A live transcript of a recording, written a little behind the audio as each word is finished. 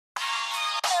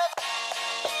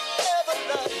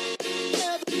You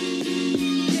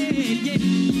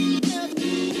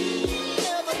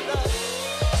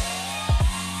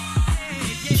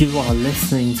are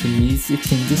listening to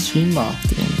Music Industry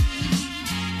Marketing,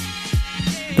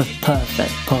 the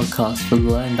perfect podcast for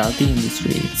learning about the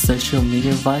industry, social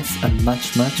media advice, and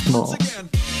much, much more.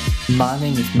 My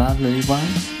name is Matt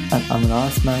Lillywine, and I'm an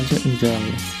artist manager and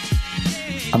journalist.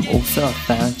 I'm also a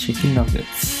fan of chicken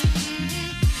nuggets.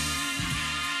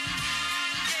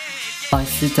 I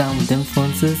sit down with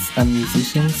influencers and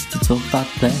musicians to talk about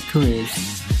their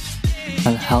careers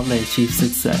and how they achieve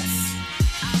success.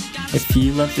 If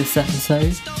you love this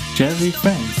episode, share with your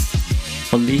friends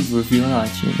or leave a review on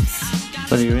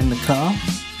iTunes. Whether you're in the car,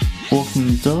 walking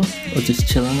the dog, or just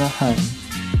chilling at home,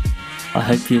 I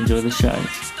hope you enjoy the show.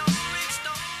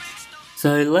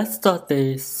 So let's start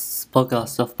this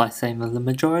podcast off by saying that the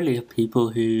majority of people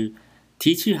who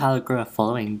teach you how to grow a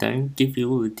following don't give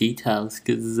you all the details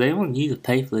because they want you to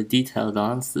pay for the detailed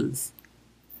answers.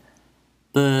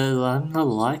 But I'm not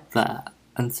like that,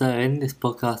 and so in this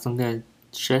podcast I'm going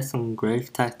to share some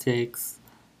growth tactics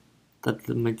that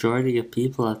the majority of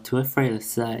people are too afraid to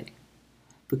say.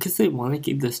 Because they want to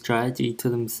keep the strategy to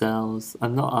themselves.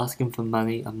 I'm not asking for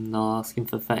money, I'm not asking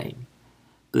for fame.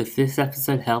 But if this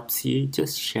episode helps you,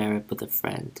 just share it with a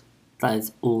friend. That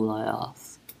is all I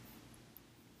ask.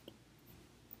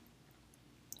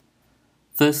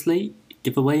 Firstly,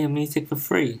 give away your music for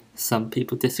free. Some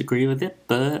people disagree with it,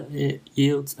 but it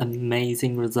yields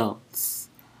amazing results.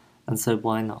 And so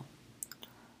why not?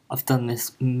 I've done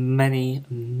this many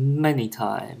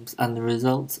times, and the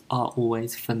results are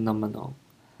always phenomenal.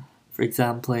 For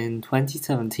example, in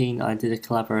 2017, I did a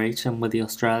collaboration with the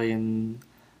Australian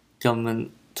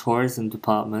Government Tourism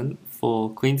Department for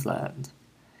Queensland.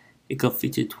 It got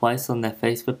featured twice on their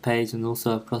Facebook page and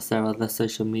also across their other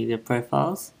social media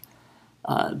profiles.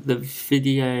 The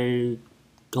video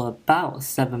got about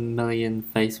 7 million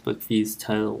Facebook views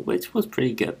total, which was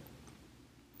pretty good.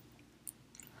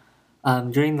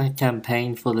 During the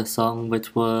campaign for the song,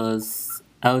 which was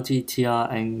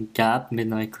LGTR and Gab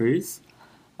Midnight Cruise,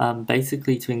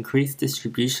 basically to increase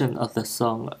distribution of the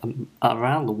song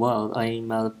around the world, I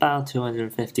emailed about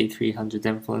 250-300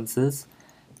 influencers,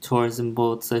 tourism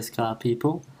boards, those kind of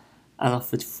people, and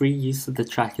offered free use of the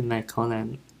track in their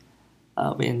content.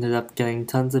 We ended up getting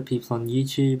tons of people on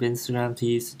YouTube, Instagram to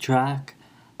use the track.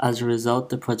 As a result,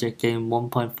 the project gained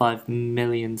 1.5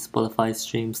 million Spotify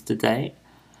streams to date.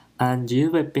 And due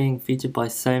to it being featured by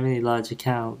so many large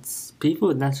accounts, people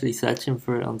were naturally searching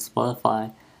for it on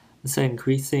Spotify, so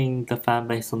increasing the fan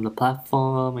base on the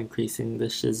platform, increasing the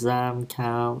Shazam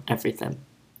count, everything.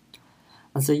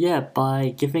 And so yeah, by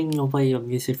giving away your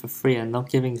music for free and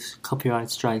not giving copyright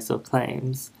strikes or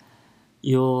claims,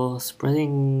 you're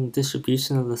spreading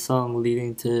distribution of the song,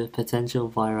 leading to potential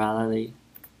virality.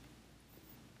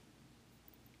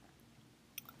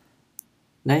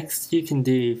 Next, you can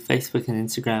do Facebook and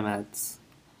Instagram ads.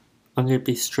 I'm going to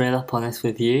be straight up honest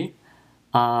with you.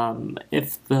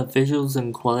 If the visuals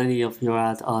and quality of your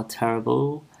ad are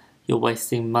terrible, you're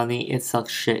wasting money, it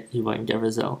sucks shit, you won't get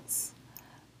results.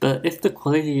 But if the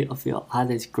quality of your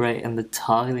ad is great and the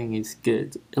targeting is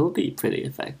good, it'll be pretty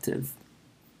effective.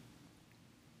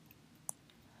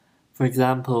 For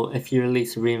example, if you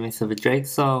release a remix of a Drake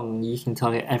song, you can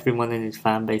target everyone in his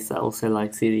fan base that also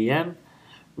likes EDM,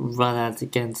 run ads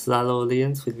against that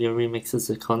audience with your remixes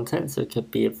of content, so it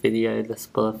could be a video, the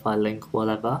Spotify link,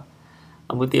 whatever.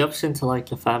 And with the option to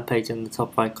like your fan page in the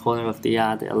top right corner of the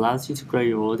ad, it allows you to grow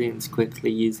your audience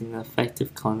quickly using an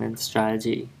effective content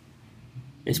strategy.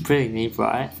 It's pretty neat,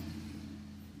 right?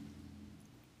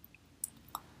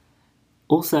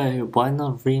 Also, why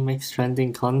not remix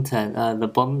trending content? The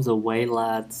Bombs Away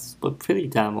lads were pretty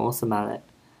damn awesome at it.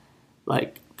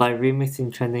 Like, by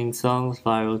remixing trending songs,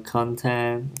 viral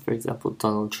content, for example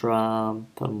Donald Trump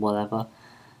and whatever,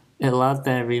 it allowed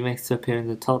their remix to appear in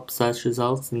the top search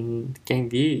results and gain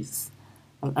views.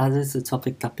 And as it's a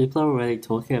topic that people are already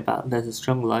talking about, there's a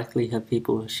strong likelihood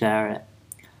people will share it.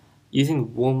 Using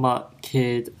Walmart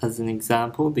Kid as an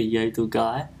example, the Yodel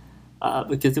guy,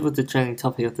 because it was a trending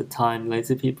topic at the time,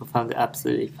 loads of people found it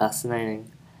absolutely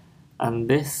fascinating. And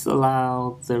this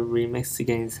allowed the remix to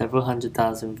gain several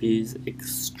 100,000 views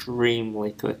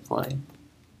extremely quickly.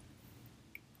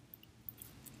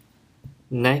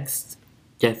 Next,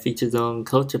 get featured on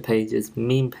culture pages,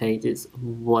 meme pages,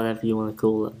 whatever you want to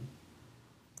call them.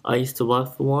 I used to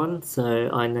work for one, so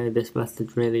I know this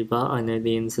method really well. I know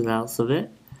the ins and outs of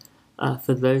it.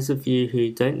 For those of you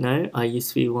who don't know, I used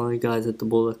to be one of the guys at the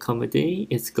Wall of Comedy.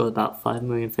 It's got about 5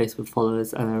 million Facebook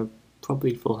followers and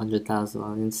probably 400,000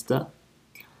 on Insta.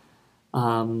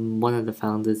 One of the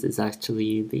founders is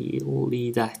actually the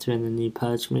lead actor in the new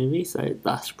Purge movie, so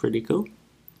that's pretty cool.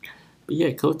 But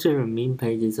yeah, culture and meme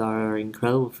pages are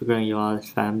incredible for growing your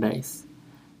artist fan base.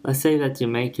 Let's say that you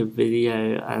make a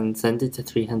video and send it to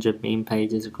 300 meme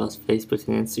pages across Facebook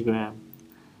and Instagram.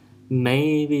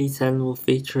 Maybe 10 will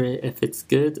feature it if it's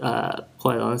good.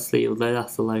 Quite honestly, although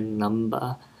that's a low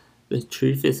number, the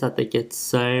truth is that they get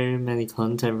so many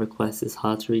content requests, it's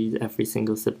hard to read every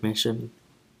single submission.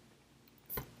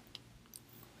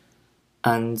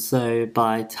 And so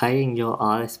by tagging your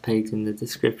artist page in the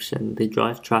description, they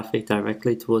drive traffic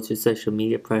directly towards your social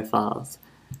media profiles.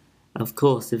 Of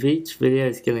course, if each video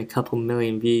is getting a couple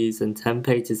million views and 10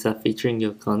 pages are featuring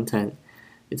your content,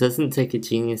 it doesn't take a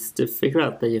genius to figure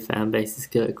out that your fan base is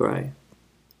going to grow.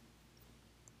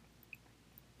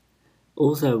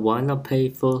 Also, why not pay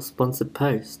for sponsored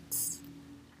posts?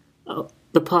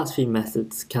 The past few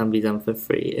methods can be done for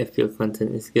free if your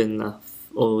content is good enough,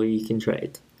 or you can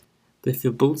trade. But if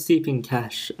you're balls deep in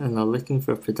cash and are looking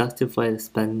for a productive way to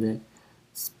spend it,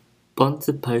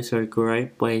 sponsored posts are a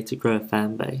great way to grow a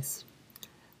fan base.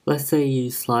 Let's say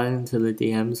you slide into the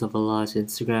DMs of a large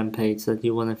Instagram page that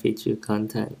you want to feature your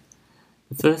content.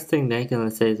 The first thing they're going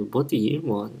to say is, what do you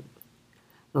want?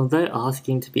 Although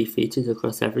asking to be featured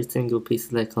across every single piece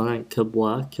of their content could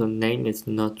work, your name is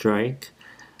not Drake.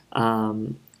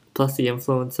 Plus the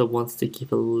influencer wants to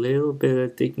keep a little bit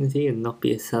of dignity and not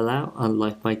be a sellout,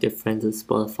 unlike my good friends at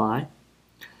Spotify.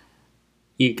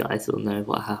 You guys will know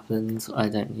what happens, I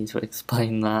don't need to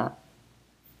explain that.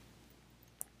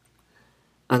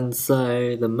 And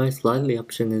so the most likely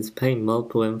option is paying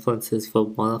multiple influencers for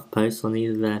one-off posts on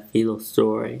either their feed or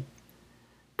story.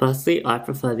 Personally, I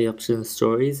prefer the option of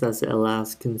stories as it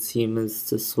allows consumers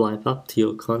to swipe up to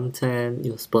your content,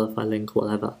 your Spotify link,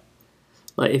 whatever.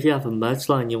 Like if you have a merch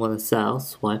line you want to sell,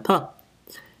 swipe up.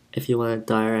 If you want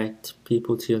to direct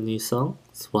people to your new song,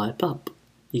 swipe up.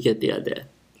 You get the idea.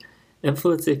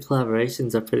 Influencer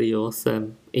collaborations are pretty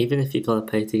awesome, even if you gotta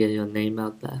pay to get your name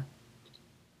out there.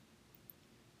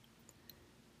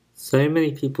 So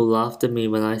many people laughed at me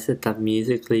when I said that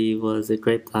Musical.ly was a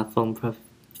great platform for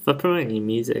promoting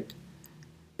music.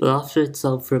 But after it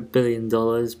sold for $1 billion,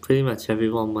 pretty much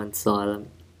everyone went silent.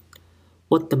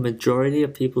 What the majority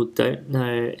of people don't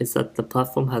know is that the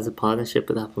platform has a partnership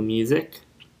with Apple Music.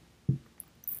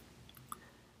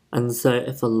 And so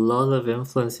if a lot of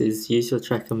influencers use your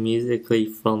track on Musical.ly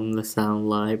from the sound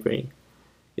library,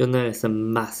 you'll notice a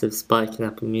massive spike in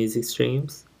Apple Music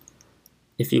streams.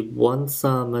 If you want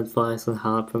some advice on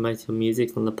how to promote your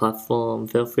music on the platform,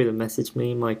 feel free to message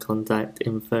me. My contact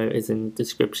info is in the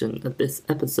description of this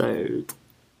episode.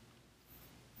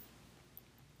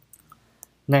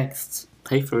 Next,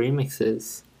 pay for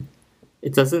remixes.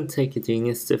 It doesn't take a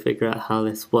genius to figure out how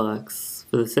this works.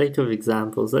 For the sake of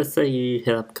examples, let's say you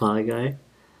hit up Kygo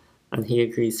and he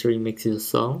agrees to remix your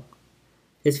song.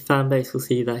 His fanbase will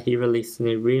see that he released a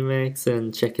new remix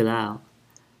and check it out.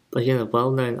 By getting a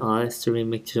well-known artist to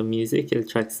remix your music, it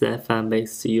attracts their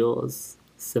fanbase to yours.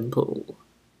 Simple.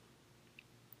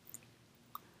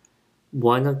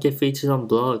 Why not get featured on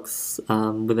blogs?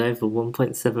 With over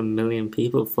 1.7 million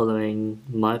people following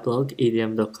my blog,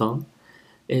 EDM.com,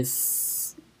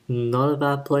 it's not a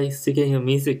bad place to get your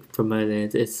music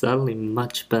promoted. It's certainly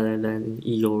much better than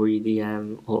your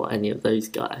EDM or any of those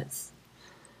guys.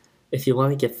 If you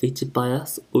want to get featured by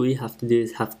us, all you have to do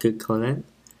is have good content.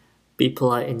 Be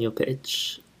polite in your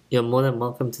pitch. You're more than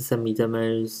welcome to send me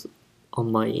demos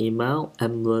on my email,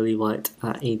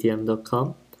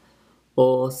 mlillywhite@edm.com,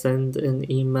 or send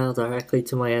an email directly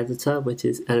to my editor, which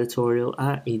is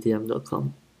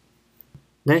editorial@edm.com.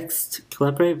 Next,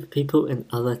 collaborate with people in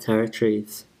other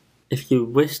territories. If you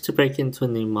wish to break into a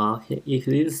new market, you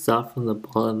can either start from the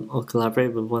bottom or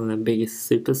collaborate with one of the biggest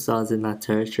superstars in that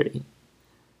territory.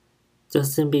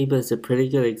 Justin Bieber is a pretty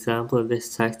good example of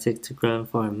this tactic to grow in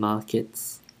foreign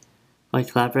markets. By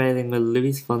collaborating with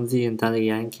Luis Fonsi and Daddy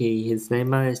Yankee, his name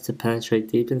managed to penetrate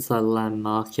deep inside the Latin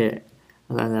market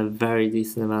and earn a very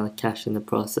decent amount of cash in the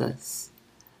process.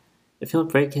 If you want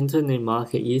to break into a new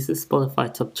market, use the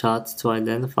Spotify top charts to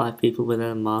identify people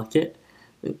within a market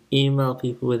and email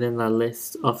people within that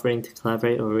list offering to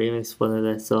collaborate or remix one of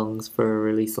their songs for a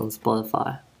release on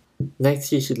Spotify.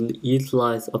 Next, you should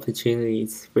utilize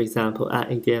opportunities. For example,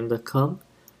 at EDM.com,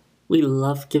 we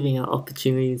love giving out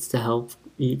opportunities to help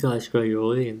you guys grow your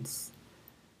audience.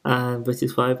 And which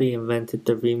is why we invented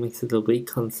the Remix of the Week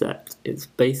concept. It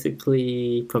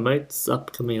basically promotes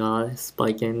upcoming artists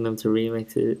by getting them to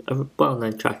remix a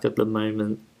well-known track at the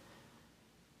moment.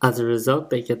 As a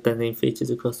result, they get their name featured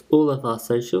across all of our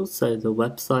socials, so the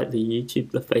website, the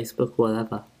YouTube, the Facebook,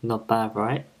 whatever. Not bad,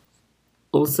 right?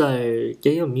 Also,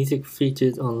 get your music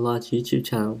featured on large YouTube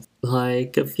channels,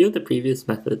 like a few of the previous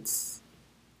methods.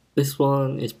 This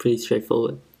one is pretty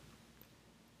straightforward.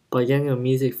 By getting your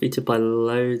music featured by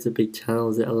loads of big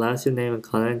channels, it allows your name and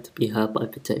content to be heard by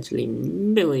potentially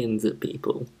millions of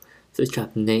people, such as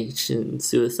Trap Nation,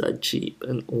 Suicide Cheap,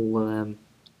 and all of them.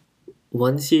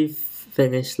 Once you've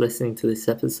finished listening to this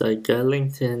episode, go to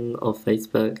LinkedIn or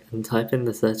Facebook and type in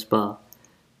the search bar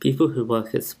people who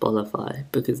work at Spotify,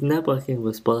 because networking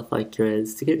with Spotify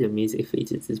curators to get your music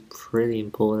featured is pretty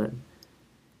important.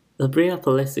 They'll bring up a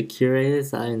list of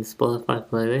curators that are in the Spotify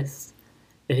playlist.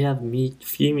 If you have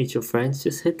few mutual friends,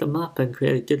 just hit them up and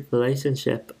create a good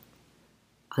relationship.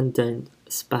 And don't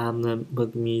spam them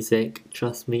with music.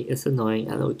 Trust me, it's annoying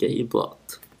and it'll get you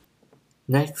blocked.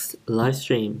 Next, live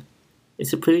stream.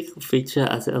 It's a pretty cool feature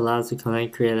as it allows the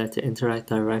content creator to interact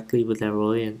directly with their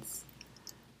audience.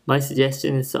 My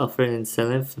suggestion is to offer an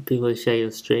incentive for people to share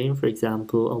your stream, for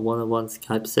example, a one-on-one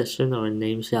Skype session or a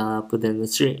name shout-out within the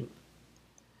stream.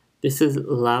 This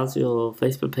allows your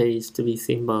Facebook page to be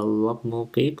seen by a lot more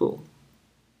people.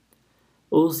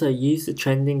 Also, use the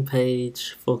trending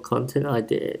page for content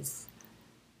ideas.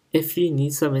 If you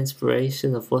need some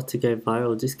inspiration of what to go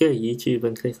viral, just go to YouTube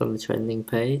and click on the trending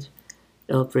page.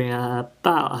 It'll bring out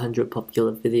about 100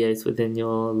 popular videos within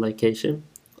your location,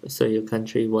 so your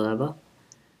country, whatever.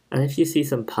 And if you see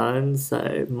some patterns,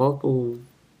 so multiple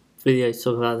videos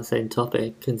talk about the same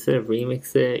topic, consider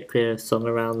remix it, create a song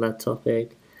around that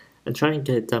topic, and try and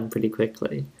get it done pretty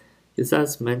quickly. Because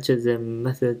as mentioned in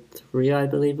method 3, I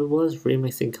believe it was,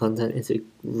 remixing content is a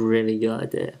really good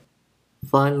idea.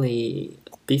 Finally,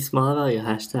 be smart about your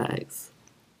hashtags.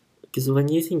 Because when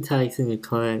using tags in your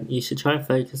content, you should try and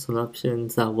focus on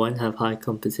options that won't have high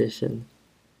competition.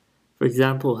 For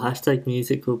example, hashtag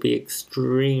music will be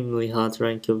extremely hard to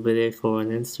rank your video for on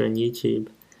Insta and YouTube,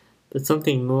 but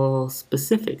something more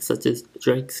specific such as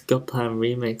Drake's Got Plan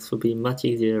remix will be much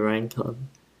easier to rank on.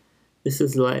 This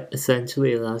is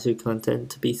essentially allows your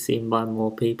content to be seen by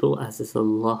more people as it's a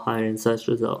lot higher in search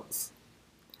results.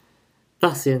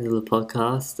 That's the end of the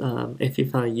podcast. If you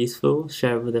found it useful,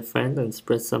 share it with a friend and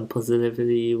spread some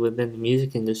positivity within the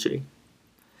music industry.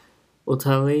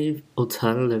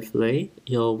 Alternatively,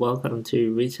 you're welcome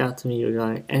to reach out to me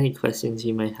regarding any questions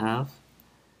you may have.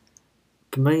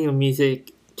 Promoting your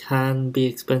music can be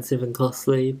expensive and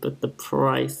costly, but the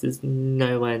price is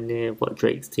nowhere near what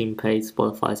Drake's team pays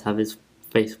Spotify to have his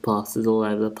face plastered all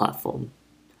over the platform.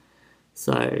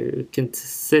 So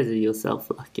consider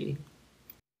yourself lucky.